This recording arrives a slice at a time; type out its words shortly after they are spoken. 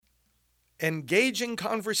Engaging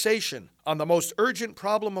conversation on the most urgent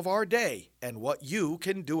problem of our day and what you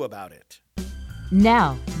can do about it.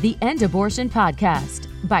 Now, the End Abortion Podcast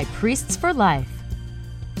by Priests for Life.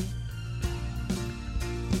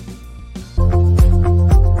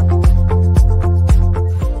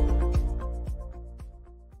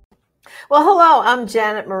 Well, hello, I'm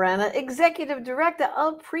Janet Morena, Executive Director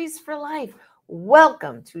of Priests for Life.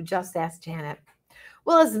 Welcome to Just Ask Janet.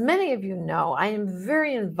 Well, as many of you know, I am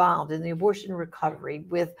very involved in the abortion recovery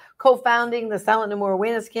with co-founding the Silent No More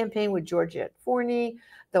Awareness Campaign with Georgette Forney,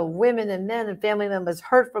 the women and men and family members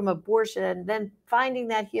hurt from abortion, and then finding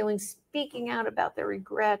that healing, speaking out about their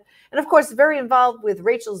regret. And of course, very involved with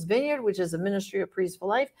Rachel's Vineyard, which is a ministry of Priests for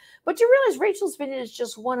Life. But you realize Rachel's Vineyard is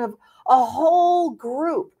just one of a whole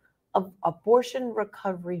group of abortion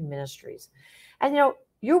recovery ministries. And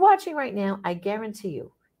you're watching right now, I guarantee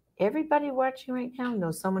you, everybody watching right now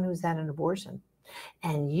knows someone who's had an abortion.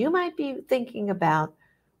 And you might be thinking about,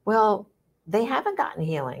 well, they haven't gotten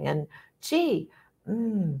healing. And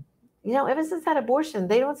ever since that abortion,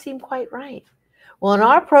 they don't seem quite right. Well, in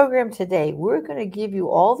our program today, we're going to give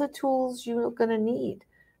you all the tools you're going to need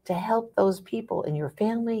to help those people in your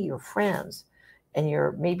family, your friends, and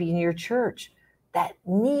maybe in your church that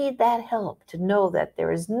need that help to know that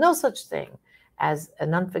there is no such thing as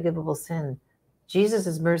an unforgivable sin.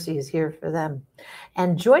 Jesus' mercy is here for them.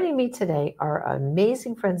 And joining me today are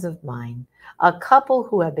amazing friends of mine, a couple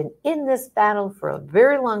who have been in this battle for a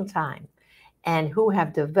very long time and who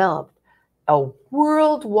have developed a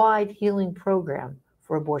worldwide healing program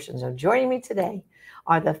for abortion. So joining me today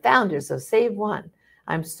are the founders of Save One.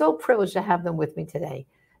 I'm so privileged to have them with me today.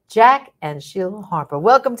 Jack and Sheila Harper.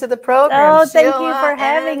 Welcome to the program. Oh, thank you for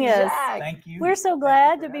having us. Jack. Thank you. We're so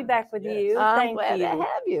glad to be back with you. I'm glad to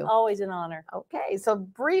have you. Always an honor. Okay, so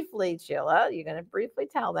briefly, Sheila, you're going to briefly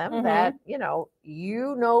tell them that, you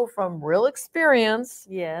know from real experience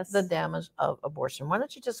the damage of abortion. Why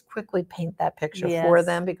don't you just quickly paint that picture for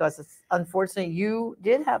them? Because it's unfortunate you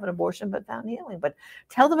did have an abortion but found healing. But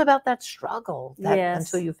tell them about that struggle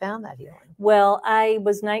until you found that healing. Well, I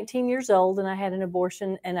was 19 years old and I had an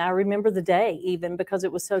abortion, and I remember the day even because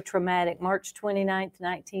it was so traumatic. March 29th,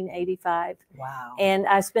 1985. Wow. And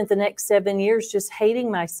I spent the next 7 years just hating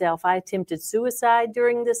myself. I attempted suicide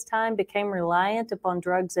during this time, became reliant upon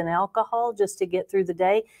drugs and alcohol just to get through the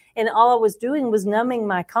day. And all I was doing was numbing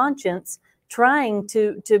my conscience, trying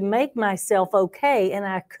to make myself okay. And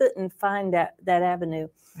I couldn't find that avenue.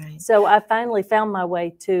 Right. So I finally found my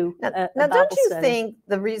way to now, a don't Bible you study. think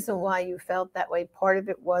the reason why you felt that way, part of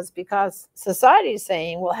it was because society is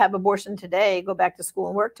saying, well, have abortion today, go back to school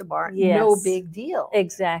and work tomorrow. Yes. No big deal.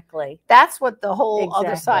 Exactly. That's what the whole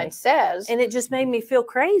other side says. And it just made me feel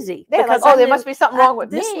crazy. Yeah, because there must be something wrong with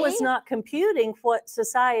this me. This was not computing what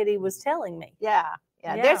society was telling me. Yeah.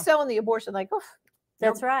 They're selling the abortion like, oof.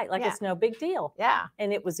 That's right. Like it's no big deal. Yeah.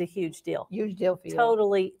 And it was a huge deal. Huge deal for you.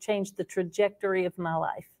 Totally changed the trajectory of my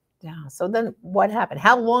life. Yeah. So then what happened?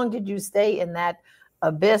 How long did you stay in that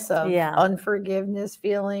abyss of unforgiveness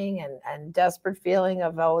feeling and desperate feeling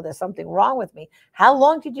of, oh, there's something wrong with me? How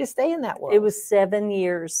long did you stay in that world? It was 7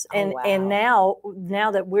 years. And now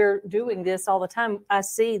that we're doing this all the time, I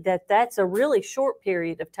see that that's a really short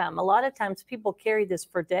period of time. A lot of times people carry this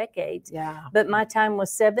for decades. Yeah. But my time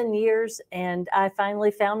was 7 years, and I finally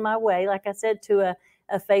found my way, like I said, to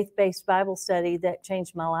a faith-based Bible study that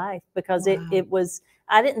changed my life because it was,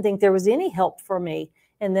 I didn't think there was any help for me.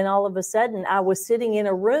 And then all of a sudden I was sitting in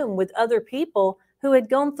a room with other people who had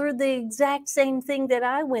gone through the exact same thing that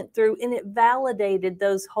I went through. And it validated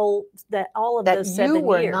all of those 7 years. You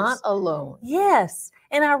were not alone. Yes.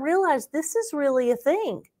 And I realized this is really a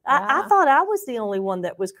thing. I thought I was the only one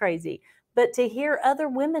that was crazy. But to hear other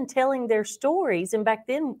women telling their stories, and back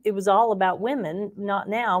then it was all about women, not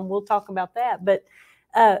now, we'll talk about that. But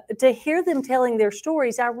to hear them telling their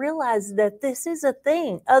stories, I realized that this is a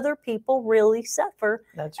thing. Other people really suffer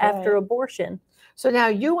after abortion. So now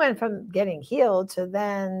you went from getting healed to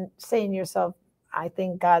then saying to yourself, I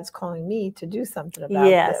think God's calling me to do something about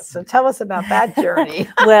this. So tell us about that journey.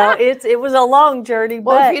 Well, it was a long journey.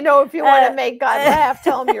 Well, but, if you want to make God laugh,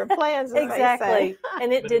 tell him your plans. Exactly.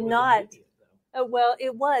 And it did not. Well,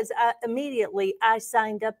 it was. Immediately, I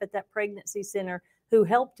signed up at that pregnancy center who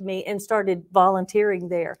helped me and started volunteering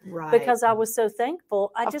there because I was so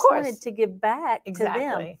thankful. I just wanted to give back to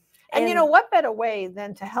them. And what better way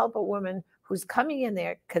than to help a woman who's coming in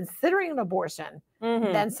there considering an abortion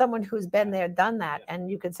than someone who's been there, done that. And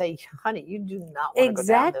you could say, honey, you do not want to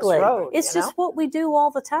Exactly. go down this road. It's just what we do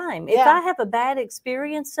all the time. Yeah. If I have a bad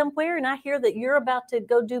experience somewhere and I hear that you're about to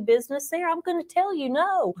go do business there, I'm going to tell you,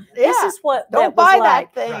 no, this is what Don't that was buy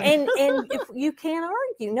like. that thing. And if you can't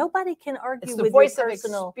argue, nobody can argue It's the with voice your of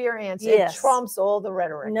personal experience. Yes. It trumps all the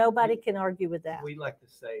rhetoric. Nobody can argue with that. We like to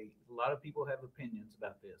say a lot of people have opinions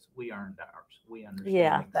about this. We earned ours. We understand.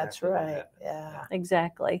 Yeah. exactly That's what right. happened. Yeah.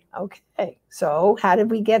 Exactly. Okay. So how did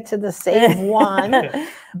we get to the Save One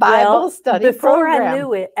Bible Well, study before program? I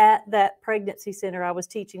knew it, at that pregnancy center, I was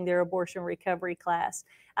teaching their abortion recovery class.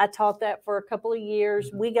 I taught that for a couple of years.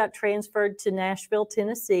 Mm-hmm. We got transferred to Nashville,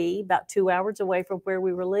 Tennessee, about 2 hours away from where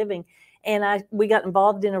we were living. And we got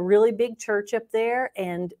involved in a really big church up there,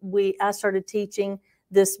 and I started teaching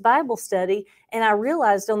this Bible study. And I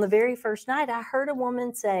realized on the very first night, I heard a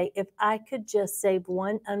woman say, if I could just save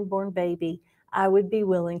one unborn baby, I would be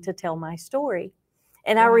willing to tell my story.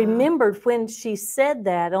 And I remembered when she said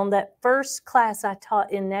that on that first class I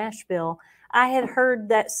taught in Nashville, I had heard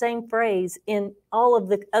that same phrase in all of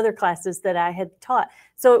the other classes that I had taught.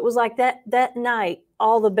 So it was like that night,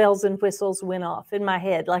 all the bells and whistles went off in my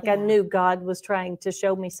head. Like I knew God was trying to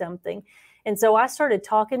show me something. And so I started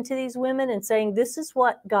talking to these women and saying, this is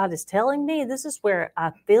what God is telling me. This is where I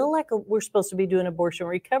feel like we're supposed to be doing abortion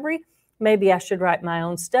recovery. Maybe I should write my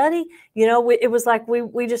own study. It was like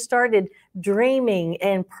we just started dreaming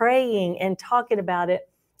and praying and talking about it.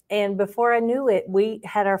 And before I knew it, we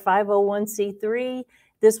had our 501c3.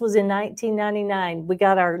 This was in 1999. We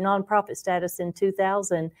got our nonprofit status in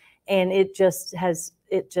 2000, and it just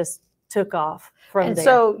took off from And there.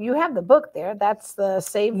 so you have the book there. That's the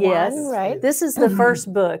Save Yes. One, right? This is the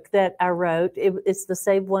first book that I wrote. It's the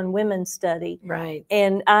Save One Women's Study. Right.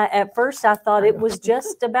 And at first I thought it was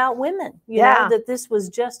just about women, you know, that this was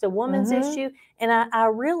just a woman's issue. And I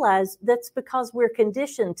realized that's because we're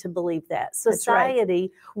conditioned to believe that.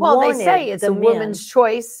 Society Well, they wanted say it's the a men. woman's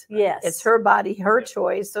choice. Yes. It's her body, her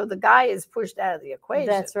choice. So the guy is pushed out of the equation.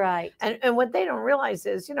 That's right. And what they don't realize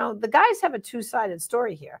is, the guys have a two-sided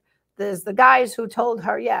story here. There's the guys who told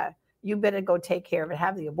her, yeah, you better go take care of it,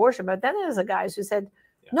 have the abortion. But then there's the guys who said,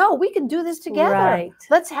 no, we can do this together. Right.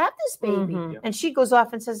 Let's have this baby. Mhm. And she goes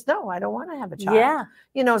off and says, no, I don't want to have a child.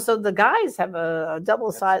 Yeah. So the guys have a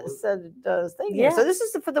double-sided thing here. So this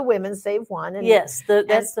is for the women, Save One. And Yes,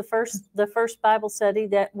 that's the first Bible study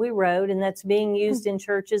that we wrote, and that's being used in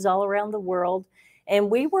churches all around the world. And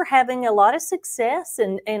we were having a lot of success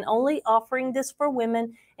and only offering this for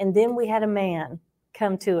women. And then we had a man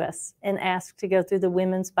come to us and ask to go through the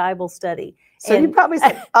women's Bible study. So you probably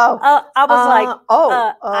said, I was like,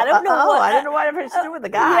 I don't know what. I don't know what it has to do with the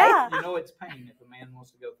guy. Yeah. It's pain if a man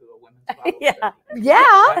wants to go through a women's Bible Yeah. study. Yeah,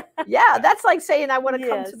 Right? yeah. That's like saying I want to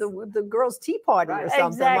come Yes. to the girls' tea party or Right. something.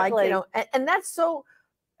 Exactly. Like, and that's so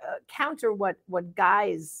counter what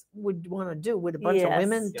guys would want to do. Would a bunch of Yes.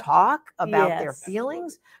 women Yeah. talk about their Yes.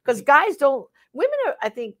 feelings? Because guys don't. Women are, I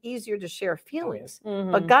think, easier to share feelings, but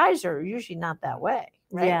Mhm. guys are usually not that way.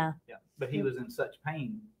 Right? Yeah. Yeah. But he was in such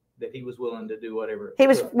pain that he was willing to do whatever. He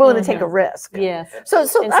was took. willing to take a risk. Yes. So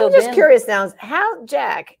Absolutely. And I'm so just then- curious now,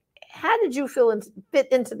 Jack, how did you fit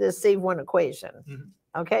into this Save One equation?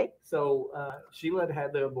 Mhm. Okay. So Sheila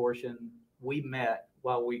had the abortion. We met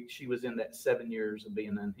while she was in that 7 years of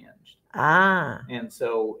being unhinged. Ah. And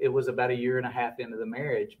so it was about a year and a half into the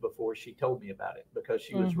marriage before she told me about it, because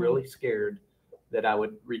she was Mhm. really scared that I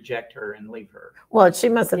would reject her and leave her. Well, she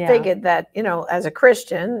must have Yeah. figured that, as a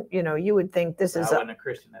Christian, you would think this I is wasn't a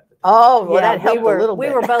Christian at the time. oh, well, Yeah, that helped we were, a little we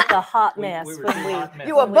bit. were both a hot We- mess we were when two we. hot messes.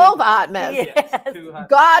 You were when both we- hot mess. Yes. Too hot.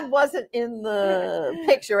 God wasn't in the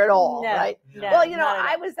picture at all, No, right? no, Well, not at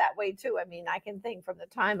I all. was that way too. I mean, I can think from the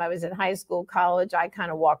time I was in high school, college, I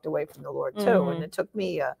kind of walked away from the Lord too. Mhm. And it took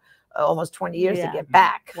me almost 20 years to Yeah. get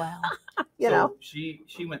back, Wow. So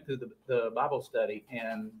she went through the Bible study,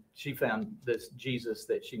 and she found this Jesus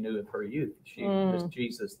that she knew of her youth. This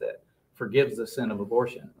Jesus that forgives the sin of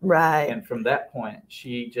abortion. Right. And from that point,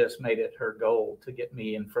 she just made it her goal to get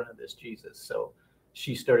me in front of this Jesus. So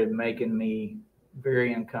she started making me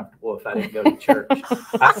very uncomfortable if I didn't go to church.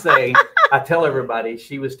 I tell everybody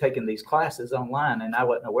she was taking these classes online and I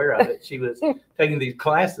wasn't aware of it. She was taking these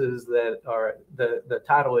classes that are the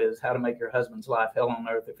title is How to Make Your Husband's Life Hell on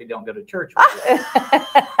Earth If You Don't Go to Church with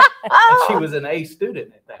You. And she was an A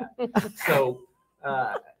student at that. So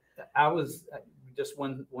I was just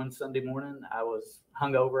one Sunday morning, I was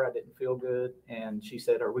hungover. I didn't feel good. And she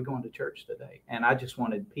said, "Are we going to church today?" And I just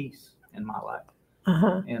wanted peace in my life.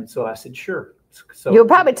 Uh-huh. And so I said, sure. So You're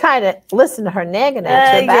probably tired of listening to her nagging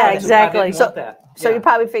at you about yeah, it. exactly. I didn't want that. So Yeah. you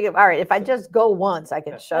probably figured, all right, if I just go once, I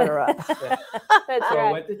can shut her up. Yeah. That's So I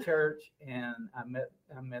right. went to church and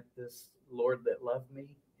I met this Lord that loved me,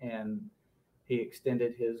 and he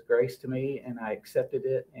extended his grace to me, and I accepted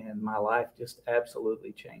it, and my life just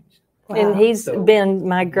absolutely changed. And he's So been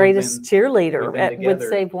my greatest we've cheerleader been with together.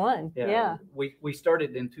 Save One. Yeah. We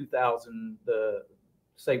started in 2000, the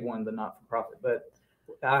Save One, the not-for-profit, but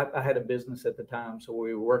I had a business at the time, so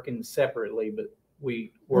we were working separately, but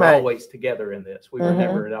we were Right. always together in this. We were Mhm.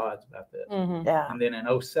 never at odds about this. Mhm. Yeah. And then in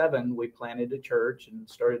 07, we planted a church and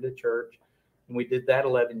started a church. And we did that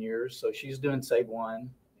 11 years. So she's doing Save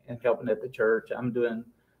One and helping at the church. I'm doing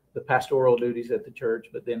the pastoral duties at the church,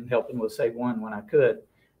 but then helping with Save One when I could.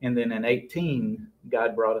 And then in 18,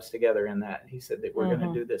 God brought us together in that. He said that we're going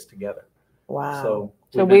to do this together. Wow. So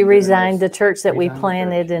So we've we been doing resigned the this church that we resigned the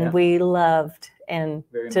planted church, and yeah. we loved, and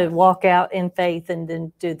very to much. walk out in faith and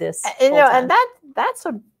then do this. You know, full-time. and that's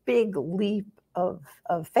a big leap of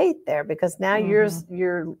faith there, because now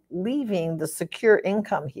you're leaving the secure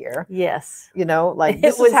income here. Yes. You know, like It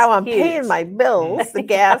this was is how I'm huge. paying my bills, the Yeah.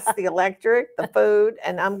 gas, the electric, the food,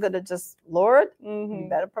 and I'm gonna just, Lord, you Mhm.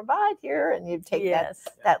 better provide here, and you take Yes.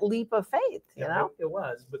 that leap of faith. You Yeah, know, it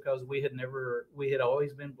was because we had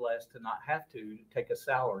always been blessed to not have to take a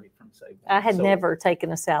salary from Save One. I had So- never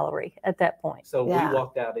taken a salary at that point. So Yeah. we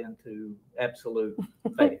walked out into absolute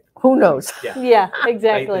faith. who knows? Yeah. Yeah, Faith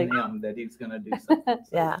exactly. in him that he's going to do something.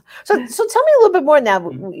 So, Yeah. So tell me a little bit more now.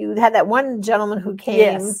 Mhm. You had that one gentleman who came.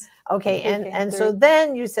 Yes. Okay, He and came so through.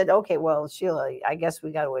 then you said, okay, well, Sheila, I guess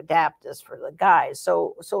we got to adapt this for the guys.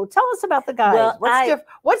 So tell us about the guys. Well,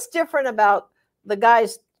 What's different about the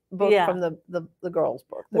guys' book Yeah. from the girls'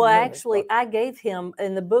 book? the Well, women's actually, book? I gave him,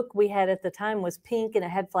 in the book we had at the time was pink and it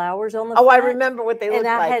had flowers on the Oh, I front. remember what they looked And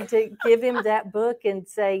I like. had to give him that book and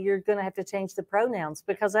say, you're going to have to change the pronouns,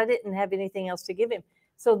 because I didn't have anything else to give him.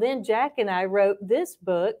 So then Jack and I wrote this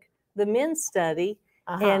book, the men's study.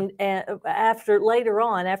 Uh-huh. And later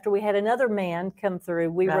on, after we had another man come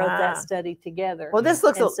through, we wrote Ah. that study together. Well, this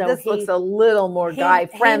looks and so this looks he- a little more guy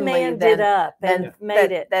friendly He manned than it up and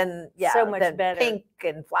made it so much than better. pink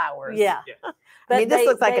and flowers. Yeah. Yeah. I But mean, this they-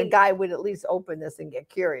 looks like a they- guy would at least open this and get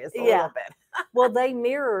curious a Yeah. little bit. Well, they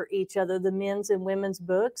mirror each other, the men's and women's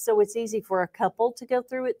books. So it's easy for a couple to go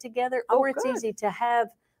through it together, Oh, or it's good. easy to have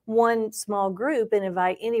one small group and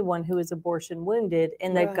invite anyone who is abortion wounded,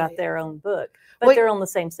 and they've got Right. their own book, but Well, they're on the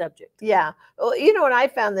same subject. Yeah. Well, you know, and I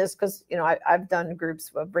found this because, you know, I've done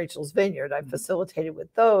groups of Rachel's Vineyard. I've facilitated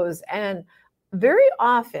with those. And very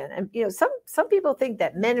often, and, you know, some people think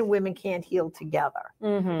that men and women can't heal together.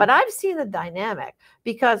 Mhm. But I've seen the dynamic,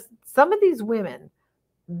 because some of these women,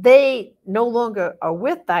 they no longer are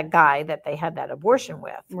with that guy that they had that abortion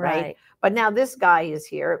with. Right. But now this guy is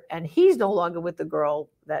here and he's no longer with the girl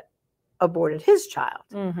that aborted his child.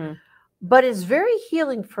 Mhm. But it's very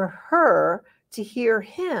healing for her to hear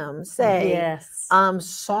him say, Yes. I'm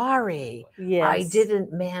sorry. Yes. I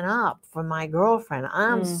didn't man up for my girlfriend.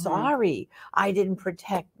 I'm Mhm. sorry. I didn't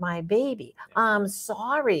protect my baby. I'm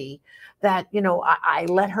sorry that, you know, I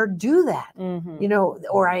let her do that, Mhm. you know,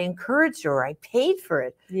 or I encouraged her, or I paid for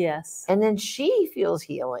it. Yes. And then she feels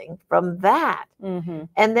healing from that. Mhm.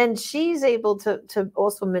 And then she's able to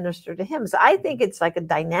also minister to him. So I think it's like a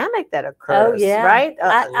dynamic that occurs, Oh yeah, right?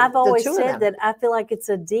 I've The always two of said them. that I feel like it's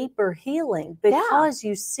a deeper healing because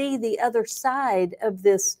you see the other side of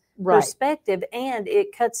this Right. perspective, and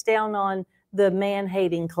it cuts down on the man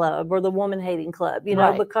hating club or the woman hating club, you know,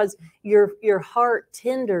 Right. because your heart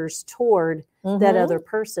tenders toward that Mhm. other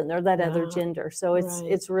person or that other Yeah. gender. So Right.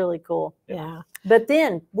 it's really cool. Yeah. But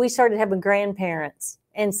then we started having grandparents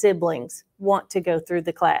and siblings want to go through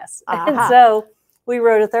the class. And Aha. so we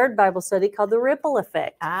wrote a third Bible study called The Ripple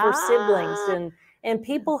Effect for siblings Ah. and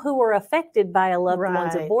people who were affected by a loved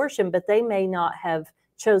one's Right. abortion, but they may not have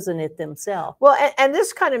chosen it themselves. Well, and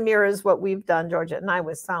this kind of mirrors what we've done, Georgette and I,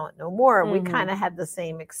 with Silent No More. We Mhm. kind of had the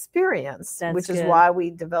same experience, That's which is good. why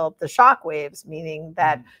we developed the shock waves, meaning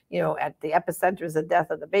that, Mhm. you know, at the epicenter is the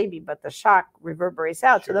death of the baby, but the shock reverberates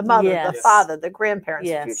out to Sure. the mother, the Yes. father, the grandparents,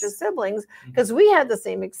 Yes. future siblings, Mhm. because we had the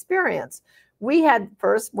same experience. We had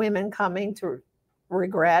first women coming to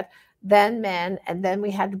regret, then men, and then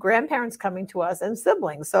we had grandparents coming to us and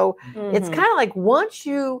siblings. So it's Mhm. kind of like once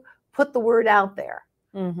you put the word out there,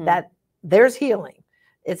 Mhm. that there's healing.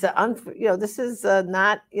 It's this is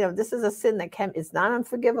not, this is a sin that it's not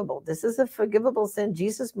unforgivable. This is a forgivable sin.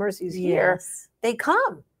 Jesus' mercy is here. Yes. They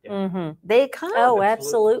come. They come. Oh,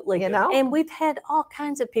 absolutely. You know? And we've had all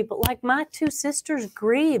kinds of people. Like my two sisters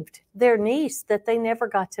grieved their niece that they never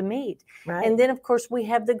got to meet. Right. And then, of course, we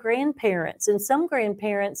have the grandparents. And some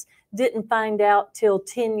grandparents didn't find out till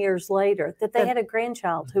 10 years later that they had a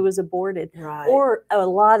grandchild who was aborted. Right. Or a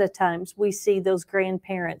lot of times we see those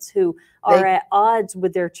grandparents who are at odds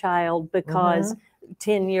with their child because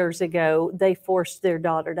 10 years ago they forced their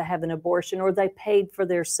daughter to have an abortion, or they paid for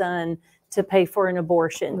their son to pay for an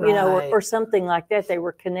abortion, you know, or something like that. They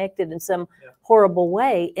were connected in some horrible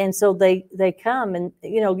way. And so they come and,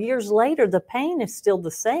 you know, years later, the pain is still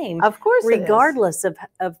the same. Of course, regardless of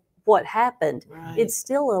what happened. Right. It's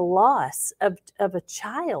still a loss of a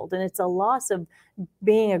child, and it's a loss of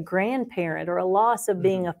being a grandparent, or a loss of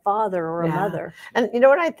being a father or a mother. And you know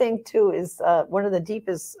what I think too is one of the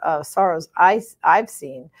deepest sorrows I've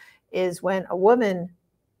seen is when a woman,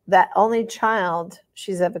 that only child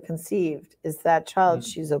she's ever conceived is that child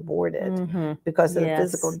she's aborted because of the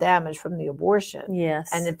physical damage from the abortion. Yes.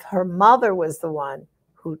 And if her mother was the one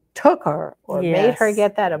who took her or made her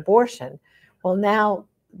get that abortion, well, now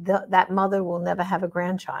that mother will never have a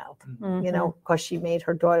grandchild, you know, because she made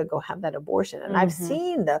her daughter go have that abortion. And I've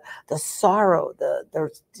seen the sorrow, the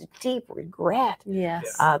deep regret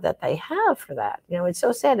that they have for that. You know, it's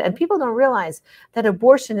so sad. And people don't realize that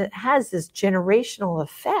abortion, it has this generational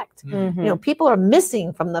effect. You know, people are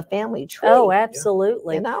missing from the family tree. Oh,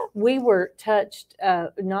 absolutely. You know, we were touched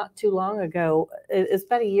not too long ago. It's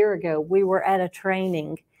about a year ago. We were at a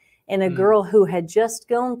training, and a girl who had just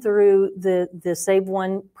gone through the Save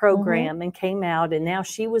One program and came out, and now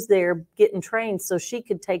she was there getting trained so she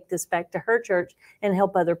could take this back to her church and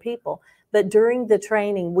help other people. But during the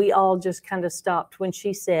training, we all just kind of stopped when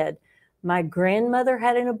she said, my grandmother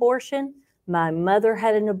had an abortion, my mother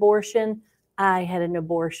had an abortion, I had an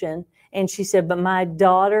abortion. And she said, but my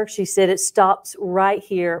daughter, she said, it stops right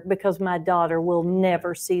here because my daughter will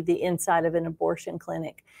never see the inside of an abortion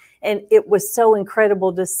clinic. And it was so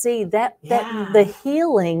incredible to see that the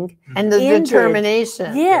healing and the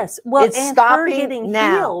determination. Yes. Well, it's and stopping her getting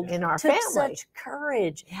now healed in our took family. Such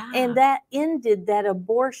courage. And that ended that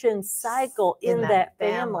abortion cycle in that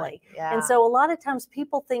family. And so a lot of times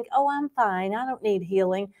people think, oh, I'm fine, I don't need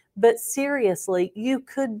healing. But seriously, you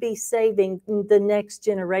could be saving the next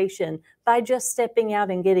generation by just stepping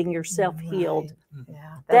out and getting yourself healed.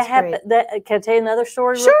 Yeah, that happened. Can I tell you another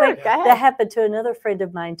story real quick? Go ahead. That happened to another friend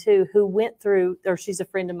of mine too, who went through, or she's a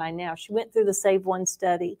friend of mine now. She went through the Save One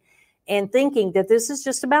study, and thinking that this is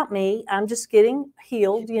just about me. I'm just getting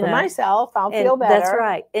healed, you know. For myself, I'll feel better. That's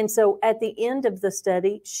right. And so at the end of the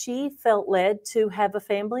study, she felt led to have a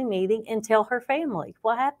family meeting and tell her family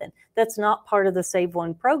what happened. That's not part of the Save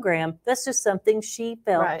One program. That's just something she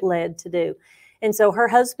felt led to do. And so her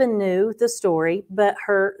husband knew the story, but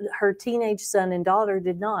her teenage son and daughter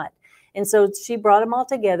did not. And so she brought them all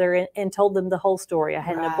together and told them the whole story. I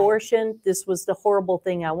had an abortion. This was the horrible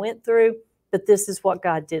thing I went through, but this is what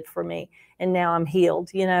God did for me. And now I'm healed,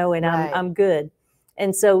 you know, and I'm good.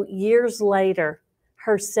 And so years later,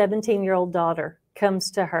 her 17-year-old daughter comes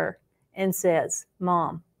to her and says,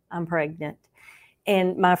 Mom, I'm pregnant.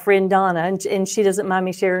 And my friend Donna, and she doesn't mind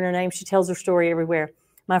me sharing her name, she tells her story everywhere.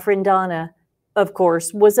 My friend Donna, of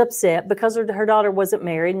course, was upset because her daughter wasn't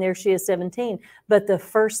married, and there she is, 17. But the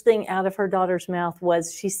first thing out of her daughter's mouth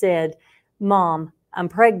was, she said, Mom, I'm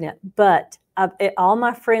pregnant, but all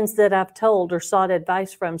my friends that I've told or sought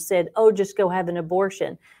advice from said, oh, just go have an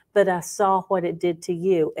abortion. But I saw what it did to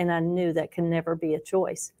you, and I knew that can never be a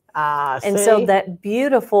choice. And so that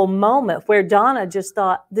beautiful moment where Donna just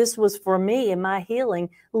thought this was for me and my healing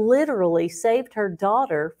literally saved her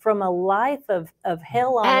daughter from a life of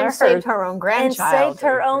hell on earth. And saved her own grandchild. And saved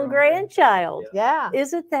her own grandchild. Yeah.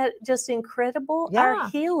 Isn't that just incredible? Yeah. Our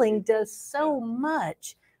healing does so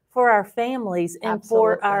much for our families and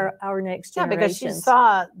for our next generation. Yeah, because she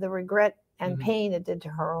saw the regret and pain it did to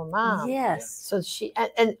her own mom. Yes. So she,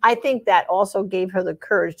 and I think that also gave her the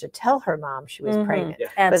courage to tell her mom she was pregnant. Yeah.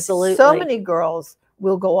 Absolutely. But so many girls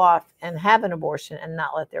will go off and have an abortion and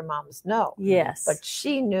not let their moms know. Yes. But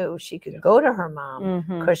she knew she could go to her mom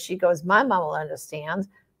because she goes, my mom will understand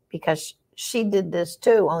because she did this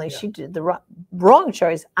too, only she did the wrong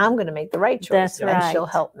choice. I'm going to make the right choice. That's and right. she'll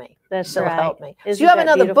help me. She'll help me. Isn't So you have that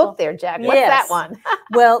another beautiful? book there, Jack. What's that one?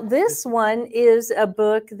 Well, this one is a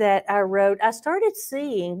book that I wrote. I started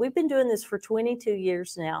seeing, we've been doing this for 22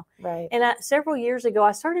 years now. Right. And several years ago,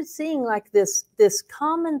 I started seeing like this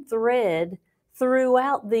common thread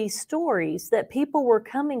throughout these stories that people were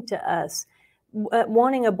coming to us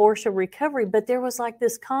wanting abortion recovery, but there was like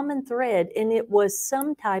this common thread, and it was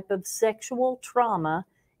some type of sexual trauma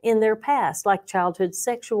in their past, like childhood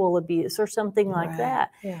sexual abuse or something like Right.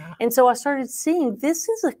 that. Yeah. And so I started seeing this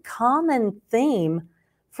is a common theme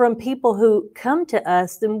from people who come to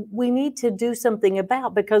us, then we need to do something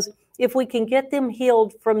about, because if we can get them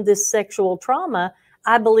healed from this sexual trauma,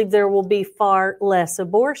 I believe there will be far less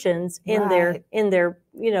abortions in Right. their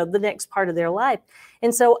the next part of their life.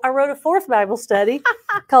 And so I wrote a fourth Bible study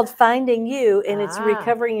called Finding You, and it's Ah.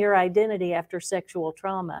 recovering your identity after sexual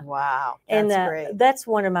trauma. Wow. And That's great. that's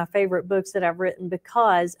one of my favorite books that I've written,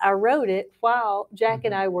 because I wrote it while Jack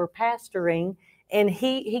and I were pastoring, and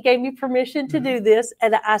he gave me permission to do this.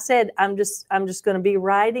 And I said, I'm just going to be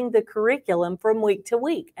writing the curriculum from week to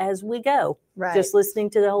week as we go, Right. just listening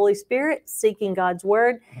to the Holy Spirit, seeking God's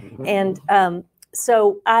word. And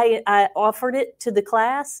so I offered it to the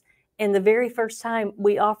class, and the very first time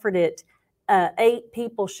we offered it, 8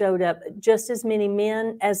 people showed up, just as many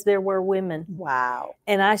men as there were women. Wow.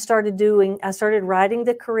 And I started writing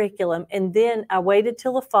the curriculum, and then I waited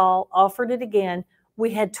till the fall, offered it again. We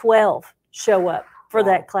had 12 show up for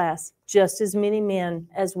that class, just as many men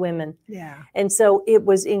as women. Yeah. And so it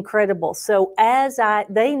was incredible. So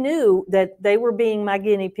they knew that they were being my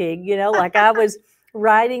guinea pig, like I was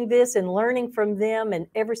writing this and learning from them, and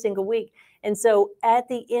every single week. And so at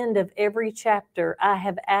the end of every chapter, I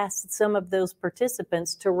have asked some of those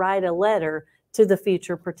participants to write a letter to the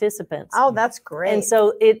future participants. Oh, that's great. And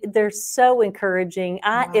so they're so encouraging.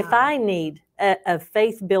 If Wow. I need a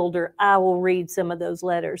faith builder, I will read some of those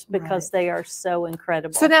letters, because they are so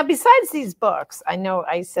incredible. So now, besides these books, I know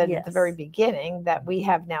I said at the Yes. very beginning that we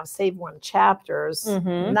have now Save One chapters,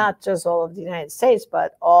 Mhm. not just all of the United States,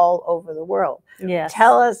 but all over the world. Yes.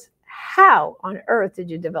 Tell us, how on earth did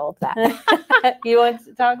you develop that? You want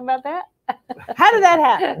to talk about that? How did that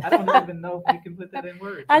happen? I don't even know if we can put that in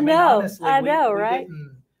words. I know, honestly, I we- know, we right?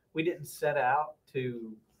 We didn't set out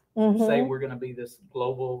to say Mhm. we're going to be this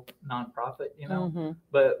global nonprofit, Mhm.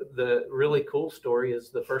 But the really cool story is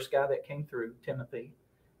the first guy that came through, Timothy,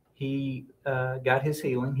 he got his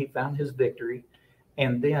healing, he found his victory,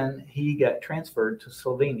 and then he got transferred to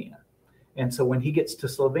Slovenia. And so when he gets to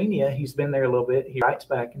Slovenia, he's been there a little bit. He writes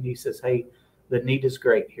back and he says, "Hey, the need is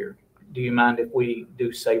great here. Do you mind if we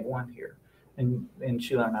do Save One here?" And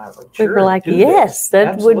Sheila and I were like, We "Sure, were like, do yes, this.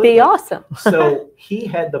 that would be Absolutely." awesome. So he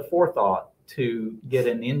had the forethought to get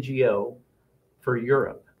an NGO for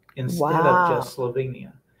Europe instead Wow. of just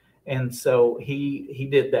Slovenia. And so he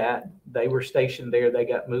did that. They were stationed there. They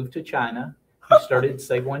got moved to China. He started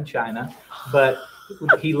Save One China, but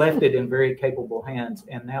he left it in very capable hands.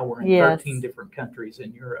 And now we're in Yes. 13 different countries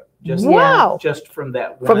in Europe. Just, Wow. just from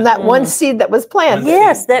that one. From that one Mhm. seed that was planted.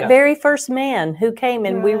 Yes, that Yeah. very first man who came,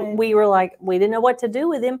 and Right. we were like, we didn't know what to do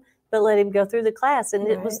with him, but let him go through the class. And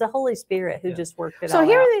it was Right. the Holy Spirit who Yeah. just worked it So all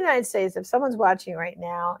here out. in the United States, if someone's watching right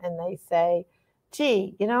now and they say,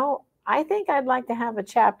 gee, I think I'd like to have a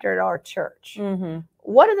chapter at our church. Mhm.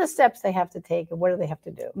 What are the steps they have to take, and what do they have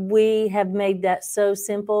to do? We have made that so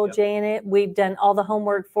simple, Yep. Janet. We've done all the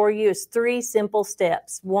homework for you. It's 3 simple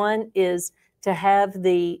steps. One is to have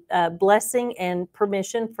the blessing and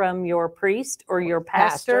permission from your priest or your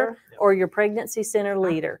pastor or your pregnancy center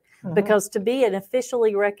leader. Mhm. Because to be an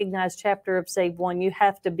officially recognized chapter of Save One, you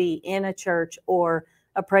have to be in a church or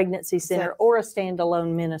a pregnancy center or a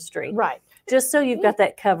standalone ministry, Right. just so you've got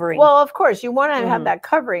that covering. Well, of course, you want to have Mhm. that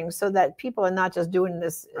covering so that people are not just doing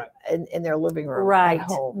this Right. in their living room right, at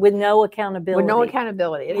home. with no accountability. With no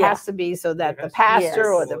accountability. It Yeah. has to be so that It the has to be.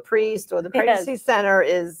 pastor or Yes. the priest or the Yes. pregnancy center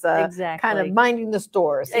is Exactly. kind of minding the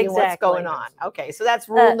store, seeing what's Exactly. going on. Okay, so that's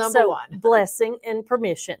rule number so 1. blessing and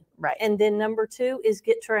permission. Right. And then number 2 is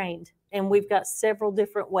get trained. And we've got several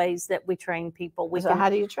different ways that we train people. We So can, how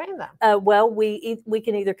do you train them? we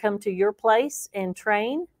can either come to your place and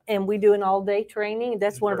train, and we do an all-day training.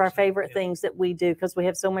 That's In one of our person, favorite yeah. things that we do, because we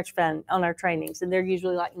have so much fun on our trainings, and they're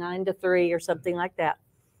usually like 9 to 3 or something like that.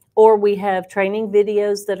 Or we have training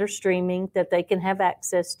videos that are streaming that they can have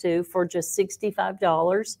access to for just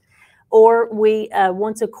 $65. Or we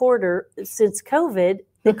once a quarter, since COVID,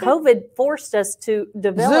 the COVID forced us to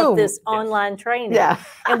develop Zoom. this online training. Yeah.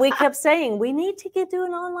 And we kept saying, we need to get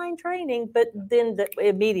doing online training. But then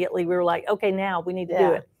immediately we were like, okay, now we need to do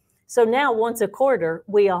Yeah. it. So now once a quarter,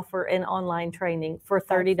 we offer an online training for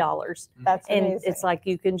 $30. That's And amazing. it's like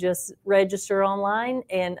you can just register online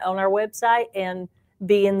and on our website and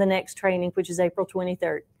be in the next training, which is April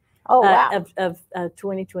 23rd oh, wow. of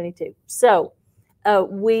 2022. So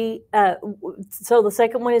so the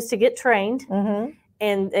second one is to get trained. Mhm.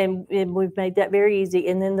 And we've made that very easy.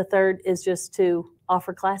 And then the third is just to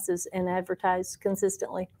offer classes and advertise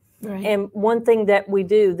consistently. Right. And one thing that we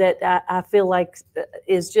do that I feel like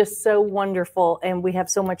is just so wonderful and we have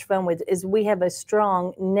so much fun with is we have a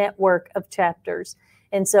strong network of chapters.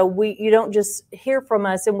 And so you don't just hear from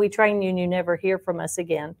us and we train you and you never hear from us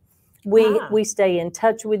again. We stay in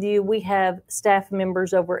touch with you. We have staff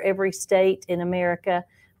members over every state in America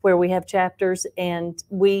where we have chapters, and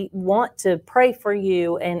we want to pray for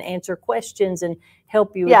you and answer questions and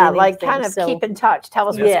help you with anything. Like kind of keep in touch. Tell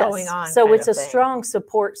us what's going on. So it's a strong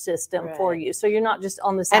support system for you. So you're not just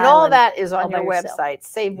on this and island all that is on your yourself. website,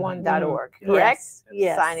 saveone.org, correct?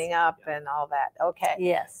 Yes. Signing up and all that. Okay.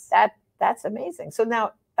 Yes. That's amazing. So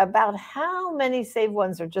now, about how many Save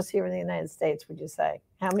Ones are just here in the United States, would you say?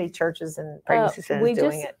 How many churches and pregnancy centers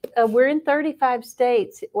doing it? We're in 35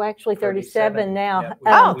 states. Well, actually 37 now.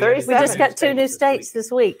 Yeah, 37. We just got 2 new states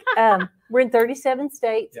this week. We're in 37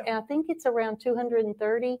 states, Yeah. and I think it's around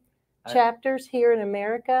 230 chapters here in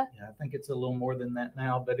America. Yeah, I think it's a little more than that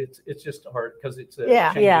now, but it's just hard because it's a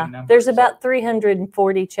Yeah. changing number. There's So- about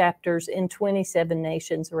 340 chapters in 27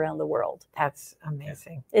 nations around the world. That's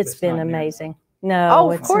amazing. It's been not near amazing. No,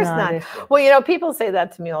 Of it's course not. not. Well, people say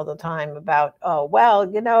that to me all the time about,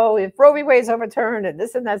 if Roe v. Wade is overturned and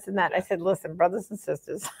this and that and that. I said, listen, brothers and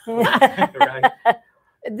sisters, Right.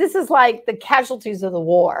 this is like the casualties of the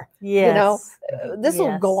war. Yes. This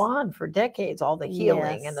will go Yes. on for decades, all the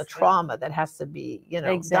healing and the Yes. trauma that has to be,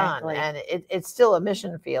 Exactly. done. And it's still a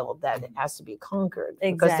mission field that has to be conquered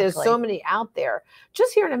because there's so Exactly. many out there.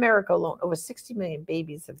 Just here in America alone, over 60 million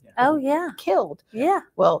babies have Oh, been yeah. killed. Yeah.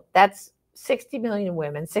 Well, that's 60 million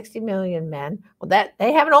women, 60 million men. Well, that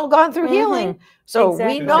they haven't all gone through healing. So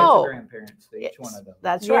Exactly. we Two sets of know grandparents to each one of them.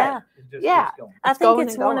 that's Yeah. right. It just Yeah. keeps going. I It's think going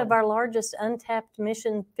it's and one of going. our largest untapped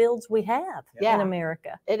mission fields we have Yeah. in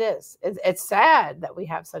America. It is. It's sad that we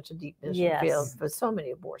have such a deep mission Yes. field for so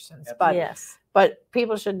many abortions. Yep. But Yes. But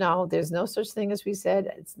people should know there's no such thing as we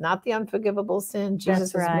said. It's not the unforgivable sin.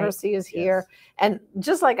 Jesus' right. mercy is here. And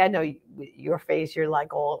just like I know your face, you're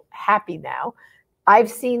like all happy now. I've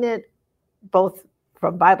seen it both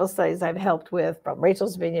from Bible studies I've helped with, from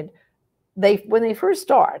Rachel's Vineyard. When they first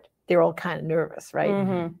start, they're all kind of nervous, right?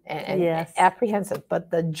 Mhm. And Yes. apprehensive. But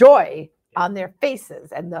the joy on their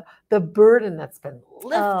faces and the burden that's been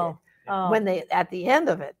lifted Oh, when they at the end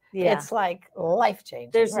of it, yeah. it's like life changing.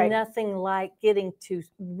 There's right? nothing like getting to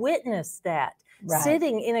witness that. Right.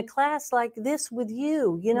 Sitting in a class like this with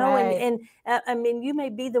you, Right. and I mean, you may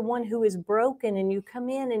be the one who is broken and you come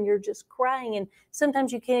in and you're just crying, and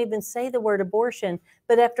sometimes you can't even say the word abortion,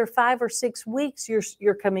 but after 5 or 6 weeks,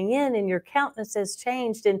 you're coming in and your countenance has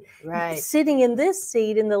changed, and Right. sitting in this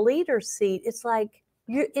seat, in the leader's seat, it's like,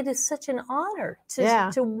 it is such an honor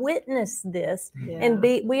to witness this and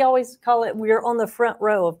we always call it, we're on the front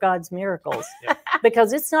row of God's miracles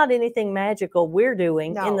because it's not anything magical we're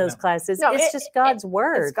doing in those classes. No, it's just God's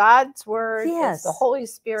word. It's God's word. Yes. It's the Holy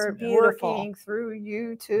Spirit beautiful. working through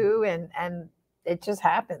you too. And it just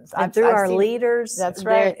happens. And through our seen- leaders, That's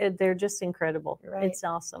right. they're just incredible. Right. It's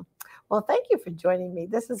awesome. Well, thank you for joining me.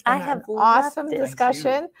 This has I been have an loved awesome it.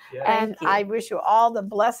 discussion. Yeah. And Thank you. I wish you all the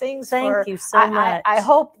blessings. Thank you so I much.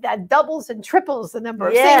 hope that doubles and triples the number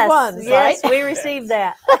of Yes, saved ones, yes, right? we received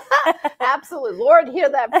that. Absolutely. Lord, hear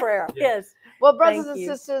that prayer. Yes. Well, brothers Thank and you.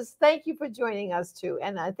 sisters, thank you for joining us too.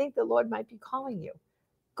 And I think the Lord might be calling you.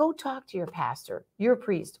 Go talk to your pastor, your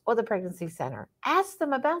priest, or the pregnancy center. Ask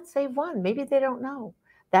them about Save One. Maybe they don't know.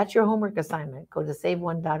 That's your homework assignment. Go to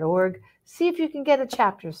saveone.org. See if you can get a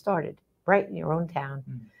chapter started right in your own town.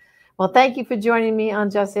 Mhm. Well, thank you for joining me on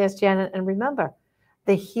Just Ask Janet. And remember,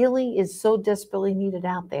 the healing is so desperately needed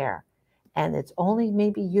out there. And it's only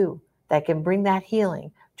maybe you that can bring that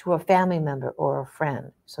healing to a family member or a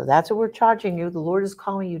friend. So that's what we're charging you. The Lord is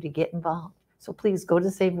calling you to get involved. So please go to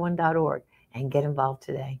saveone.org and get involved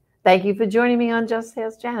today. Thank you for joining me on Just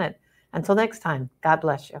Ask Janet. Until next time, God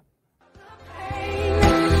bless you.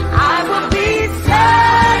 I will be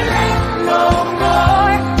silent no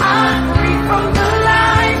more. I'm free from the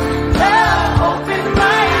lies that open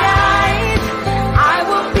my eyes. I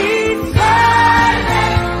will be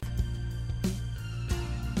silent.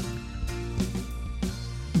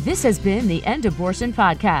 This has been the End Abortion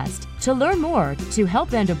Podcast. To learn more, to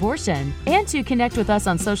help end abortion, and to connect with us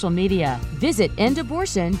on social media, visit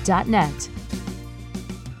endabortion.net.